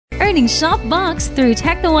earning Shopbox through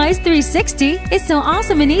TechnoWise 360 is so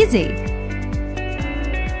awesome and easy.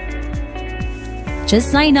 Just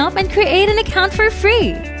sign up and create an account for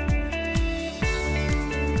free.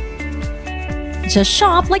 Just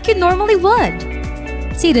shop like you normally would.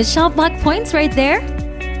 See the Shopbox points right there?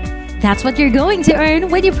 That's what you're going to earn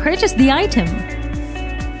when you purchase the item.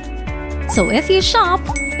 So if you shop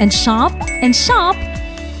and shop and shop,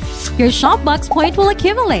 your Shopbox point will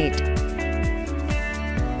accumulate.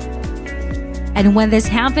 And when this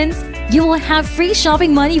happens, you will have free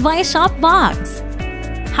shopping money via Shopbox.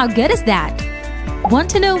 How good is that? Want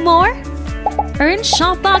to know more? Earn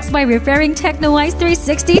Shopbox by referring TechnoWise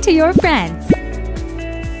 360 to your friends.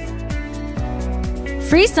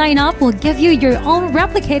 Free sign-up will give you your own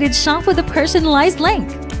replicated shop with a personalized link.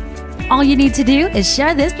 All you need to do is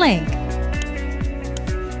share this link.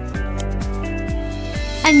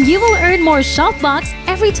 And you will earn more Shopbox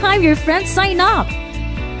every time your friends sign up.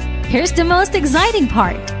 Here's the most exciting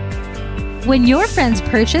part. When your friends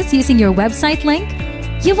purchase using your website link,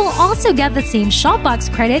 you will also get the same Shopbox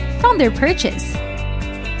credit from their purchase.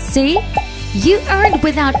 See? You earned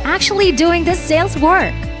without actually doing the sales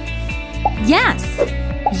work. Yes!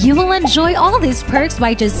 You will enjoy all these perks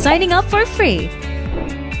by just signing up for free.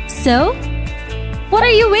 So, what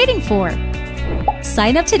are you waiting for?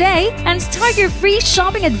 Sign up today and start your free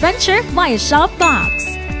shopping adventure via Shopbox.